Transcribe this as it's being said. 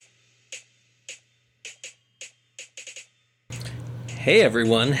Hey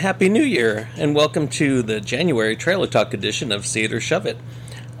everyone, Happy New Year, and welcome to the January Trailer Talk edition of See It or Shove It.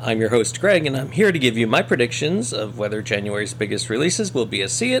 I'm your host Greg, and I'm here to give you my predictions of whether January's biggest releases will be a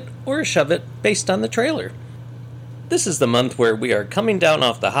See It or a Shove It based on the trailer. This is the month where we are coming down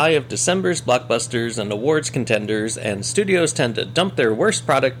off the high of December's blockbusters and awards contenders, and studios tend to dump their worst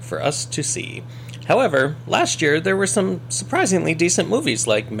product for us to see. However, last year there were some surprisingly decent movies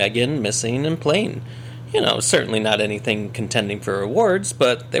like Megan, Missing, and Plane. Certainly not anything contending for awards,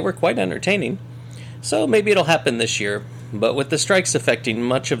 but they were quite entertaining. So maybe it'll happen this year, but with the strikes affecting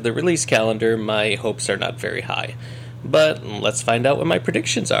much of the release calendar, my hopes are not very high. But let's find out what my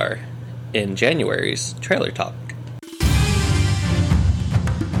predictions are in January's Trailer Talk.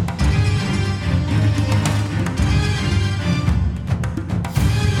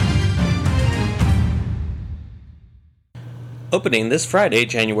 Opening this Friday,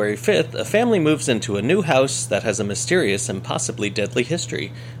 January 5th, a family moves into a new house that has a mysterious and possibly deadly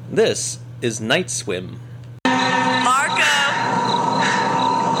history. This is Night Swim. Marco!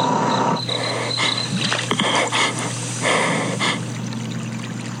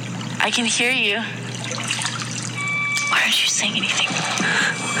 I can hear you. Why aren't you saying anything?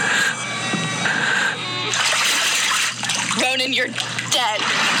 Ronan, you're dead.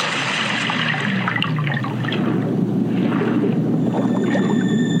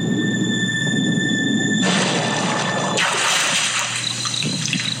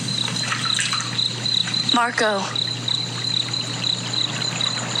 Marco.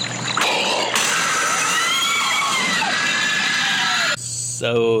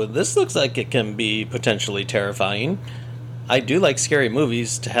 So, this looks like it can be potentially terrifying. I do like scary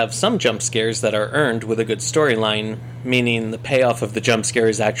movies to have some jump scares that are earned with a good storyline, meaning the payoff of the jump scare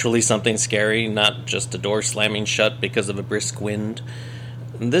is actually something scary, not just a door slamming shut because of a brisk wind.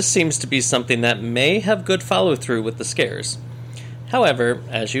 This seems to be something that may have good follow-through with the scares. However,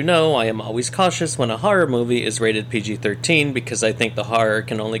 as you know, I am always cautious when a horror movie is rated PG-13 because I think the horror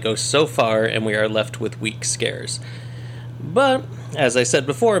can only go so far and we are left with weak scares. But, as I said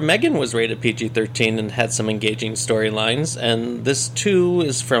before, Megan was rated PG-13 and had some engaging storylines, and this too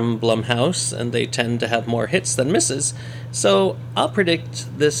is from Blumhouse, and they tend to have more hits than misses, so I'll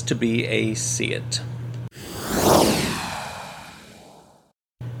predict this to be a See It.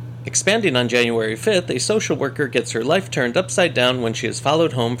 Expanding on January 5th, a social worker gets her life turned upside down when she is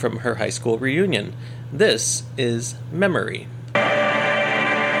followed home from her high school reunion. This is Memory.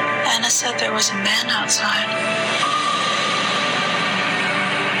 Anna said there was a man outside.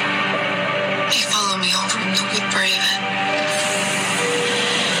 He followed me home from the Woodbraven.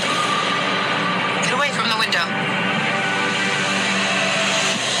 Get away from the window.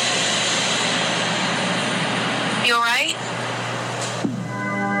 You alright?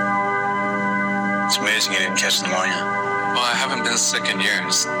 It's amazing you didn't catch the pneumonia. Well, I haven't been sick in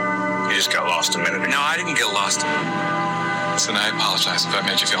years. You just got lost a minute ago. No, I didn't get lost. Listen, I apologize if I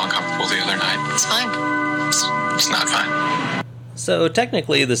made you feel uncomfortable the other night. It's fine. It's not fine. So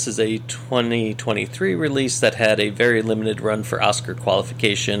technically this is a 2023 release that had a very limited run for Oscar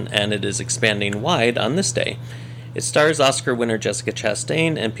qualification, and it is expanding wide on this day. It stars Oscar winner Jessica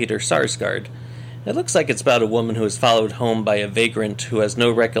Chastain and Peter Sarsgaard. It looks like it's about a woman who is followed home by a vagrant who has no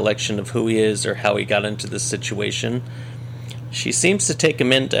recollection of who he is or how he got into this situation. She seems to take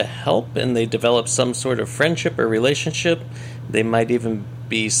him in to help, and they develop some sort of friendship or relationship. They might even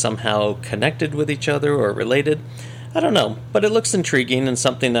be somehow connected with each other or related. I don't know, but it looks intriguing and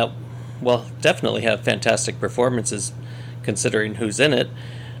something that will definitely have fantastic performances considering who's in it.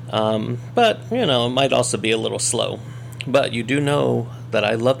 But, it might also be a little slow. But you do know that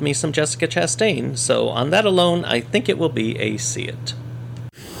I love me some Jessica Chastain, so on that alone, I think it will be a See It.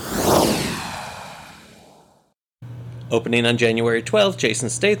 Opening on January 12th,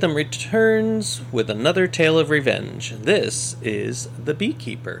 Jason Statham returns with another tale of revenge. This is The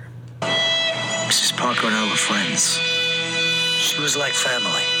Beekeeper. Mrs. Parker and I were friends. She was like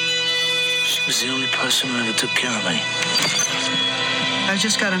family. She was the only person who ever took care of me. I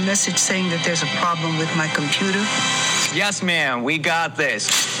just got a message saying that there's a problem with my computer. Yes, ma'am, we got this.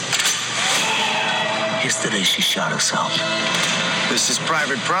 Yesterday, she shot herself. This is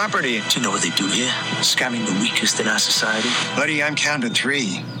private property. Do you know what they do here? Scamming the weakest in our society. Buddy, I'm counting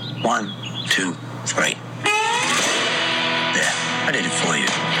 3. 1, 2, 3. There, I did it for you.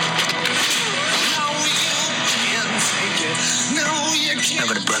 I'm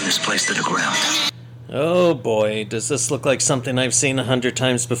gonna burn this place to the ground. Oh boy, does this look like something I've seen 100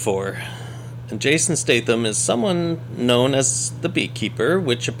 times before. And Jason Statham is someone known as the Beekeeper,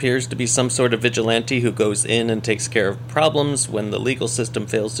 which appears to be some sort of vigilante who goes in and takes care of problems when the legal system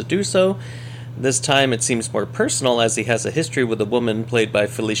fails to do so. This time it seems more personal as he has a history with a woman played by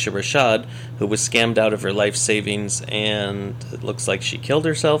Felicia Rashad who was scammed out of her life savings and it looks like she killed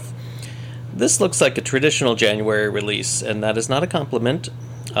herself. This looks like a traditional January release, and that is not a compliment.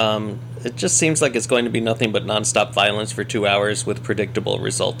 It just seems like it's going to be nothing but nonstop violence for 2 hours with predictable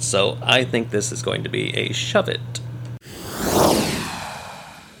results, so I think this is going to be a shove it.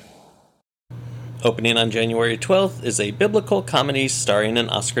 Opening on January 12th is a biblical comedy starring an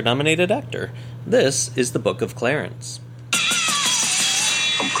Oscar-nominated actor. This is The Book of Clarence.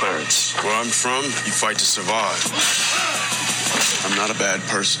 I'm Clarence. Where I'm from, you fight to survive. I'm not a bad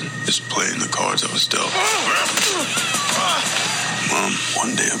person, just playing the cards I was dealt. Mom,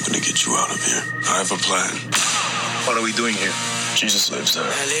 one day I'm gonna get you out of here. I have a plan. What are we doing here? Jesus lives there.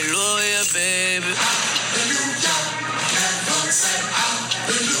 Hallelujah, baby.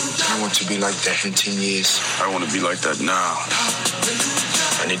 I want to be like that in 10 years. I want to be like that now.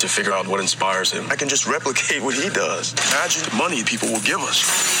 I need to figure out what inspires him. I can just replicate what he does. Imagine the money people will give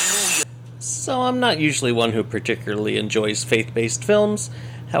us. So I'm not usually one who particularly enjoys faith-based films.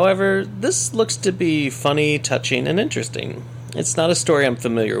 However, this looks to be funny, touching, and interesting. It's not a story I'm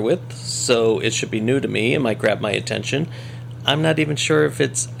familiar with, so it should be new to me and might grab my attention. I'm not even sure if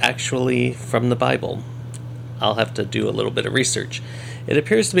it's actually from the Bible. I'll have to do a little bit of research. It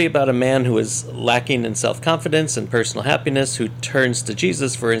appears to be about a man who is lacking in self-confidence and personal happiness who turns to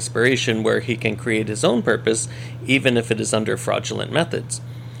Jesus for inspiration where he can create his own purpose, even if it is under fraudulent methods.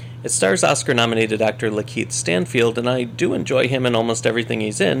 It stars Oscar-nominated actor Lakeith Stanfield, and I do enjoy him in almost everything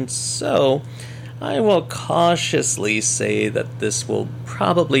he's in, so I will cautiously say that this will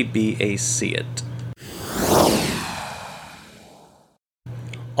probably be a see it.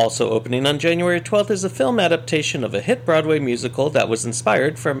 Also opening on January 12th is a film adaptation of a hit Broadway musical that was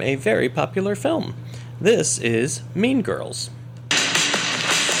inspired from a very popular film. This is Mean Girls.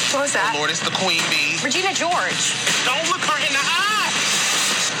 What was that? Oh, Lord, it's the Queen Bee. Regina George. Don't look her in the eye!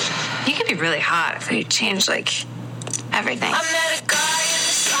 You could be really hot if you changed, everything. I met a guy in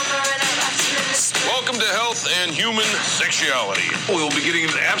the summer and I left him in the spring. Welcome to Health and Human Sexuality. We'll be getting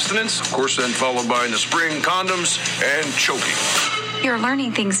into abstinence, of course, then followed by in the spring condoms and choking. You're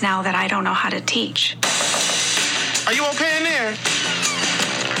learning things now that I don't know how to teach. Are you okay in there?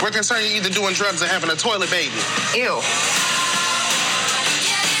 We're concerned you're either doing drugs or having a toilet baby. Ew.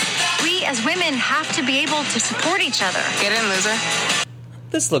 We as women have to be able to support each other. Get in, loser.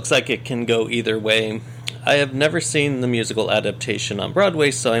 This looks like it can go either way. I have never seen the musical adaptation on Broadway,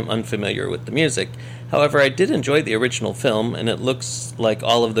 so I'm unfamiliar with the music. However, I did enjoy the original film, and it looks like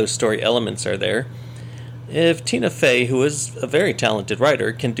all of those story elements are there. If Tina Fey, who is a very talented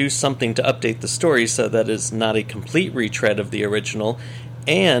writer, can do something to update the story so that it is not a complete retread of the original,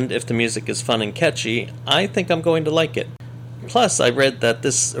 and if the music is fun and catchy, I think I'm going to like it. Plus, I read that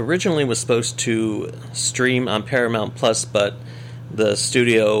this originally was supposed to stream on Paramount Plus, but the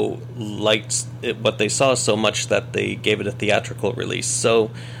studio liked what they saw so much that they gave it a theatrical release.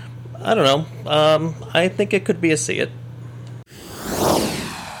 So, I don't know. I think it could be a see it.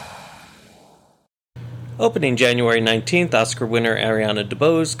 Opening January 19th, Oscar winner Ariana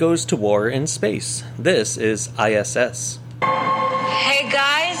DeBose goes to war in space. This is ISS. Hey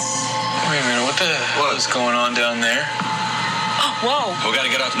guys. Wait a minute, what is going on down there? Whoa. We gotta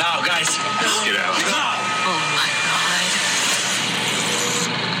get up now, guys. Let's get out. Oh my God.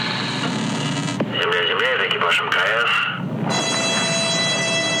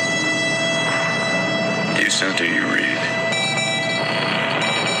 Houston, do you read?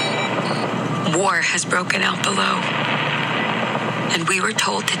 War has broken out below, and we were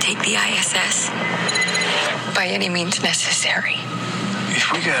told to take the ISS by any means necessary.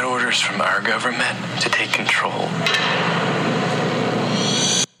 If we got orders from our government to take control.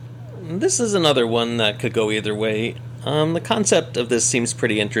 This is another one that could go either way. The concept of this seems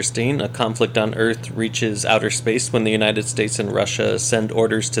pretty interesting. A conflict on Earth reaches outer space when the United States and Russia send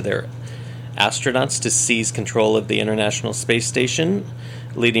orders to their astronauts to seize control of the International Space Station,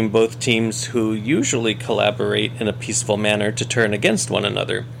 leading both teams who usually collaborate in a peaceful manner to turn against one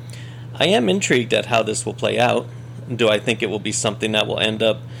another. I am intrigued at how this will play out. Do I think it will be something that will end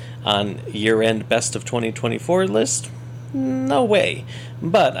up on year-end Best of 2024 list? No way.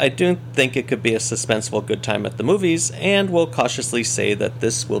 But I do think it could be a suspenseful good time at the movies, and will cautiously say that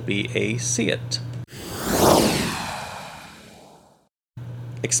this will be a see it.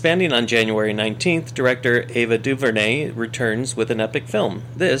 Expanding on January 19th, director Ava DuVernay returns with an epic film.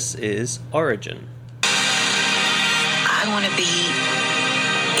 This is Origin. I want to be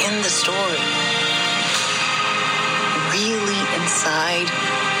in the story. Really inside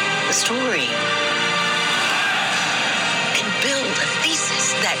the story. And build a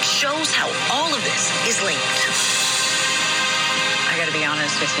thesis. that shows how all of this is linked. I gotta be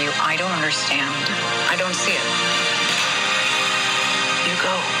honest with you, I don't understand. I don't see it. You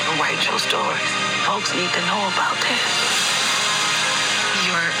go and write your stories. Folks need to know about this.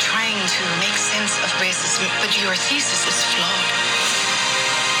 You're trying to make sense of racism, but your thesis is flawed.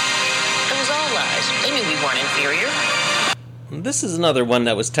 It was all lies. They knew we weren't inferior. This is another one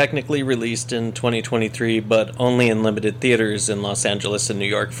that was technically released in 2023, but only in limited theaters in Los Angeles and New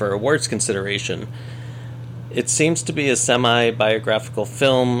York for awards consideration. It seems to be a semi-biographical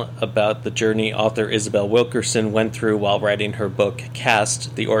film about the journey author Isabel Wilkerson went through while writing her book,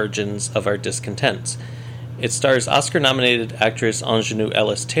 Caste: The Origins of Our Discontents. It stars Oscar-nominated actress Ingenue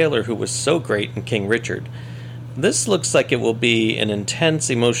Ellis-Taylor, who was so great in King Richard. This looks like it will be an intense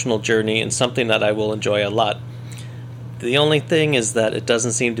emotional journey and something that I will enjoy a lot. The only thing is that it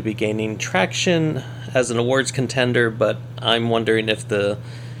doesn't seem to be gaining traction as an awards contender, but I'm wondering if the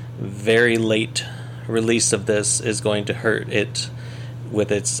very late release of this is going to hurt it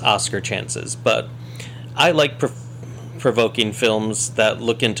with its Oscar chances. But I like provoking films that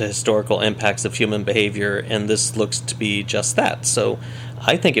look into historical impacts of human behavior, and this looks to be just that, so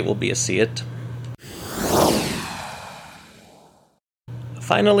I think it will be a see it.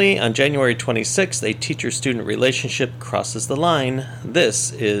 Finally, on January 26th, a teacher-student relationship crosses the line.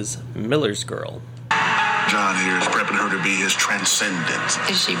 This is Miller's Girl. John here is prepping her to be his transcendent.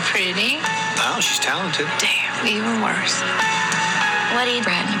 Is she pretty? Oh, she's talented. Damn, even worse. What are you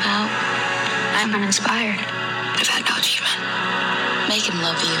bragging about? I'm uninspired. If that no achievement, make him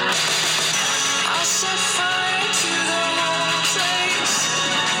love you. I'll set fire to the whole place.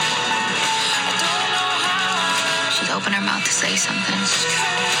 I don't know how. She'd open her mouth to say something,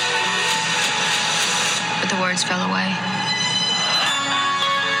 but the words fell away.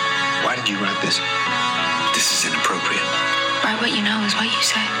 Why did you write this? This is inappropriate. Write what you know is what you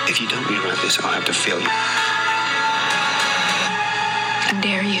say. If you don't rewrite this, I'll have to fail you. I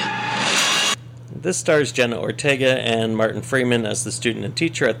dare you. This stars Jenna Ortega and Martin Freeman as the student and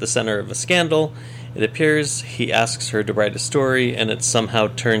teacher at the center of a scandal. It appears he asks her to write a story, and it somehow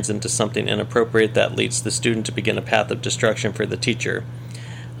turns into something inappropriate that leads the student to begin a path of destruction for the teacher.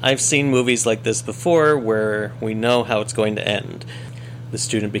 I've seen movies like this before where we know how it's going to end. The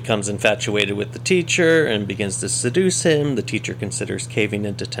student becomes infatuated with the teacher and begins to seduce him. The teacher considers caving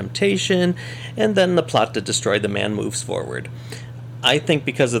into temptation, and then the plot to destroy the man moves forward. I think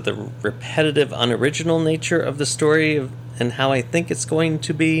because of the repetitive, unoriginal nature of the story and how I think it's going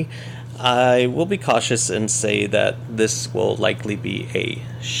to be, I will be cautious and say that this will likely be a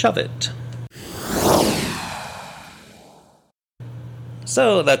shove it.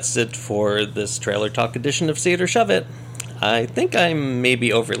 So that's it for this Trailer Talk edition of See It or Shove It. I think I'm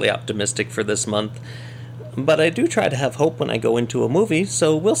maybe overly optimistic for this month, but I do try to have hope when I go into a movie,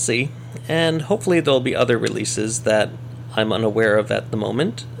 so we'll see. And hopefully there'll be other releases that I'm unaware of at the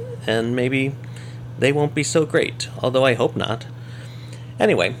moment, and maybe they won't be so great, although I hope not.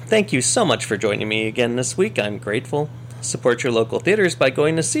 Anyway, thank you so much for joining me again this week. I'm grateful. Support your local theaters by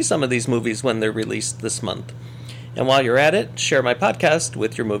going to see some of these movies when they're released this month. And while you're at it, share my podcast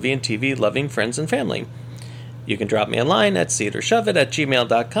with your movie and TV loving friends and family. You can drop me a line at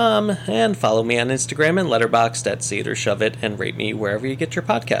seeitOrShoveIt@gmail.com and follow me on Instagram and Letterboxd at seeitOrShoveIt and rate me wherever you get your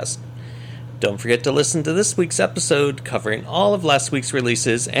podcast. Don't forget to listen to this week's episode covering all of last week's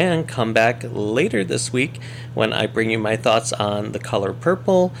releases, and come back later this week when I bring you my thoughts on The Color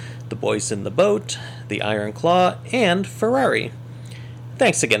Purple, The Boys in the Boat, The Iron Claw, and Ferrari.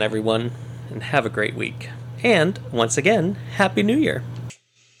 Thanks again, everyone, and have a great week. And, once again, Happy New Year!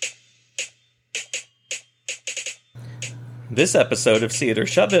 This episode of See It or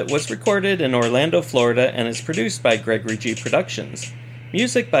Shove It was recorded in Orlando, Florida, and is produced by Gregory G. Productions.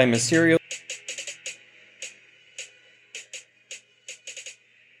 Music by Mysterio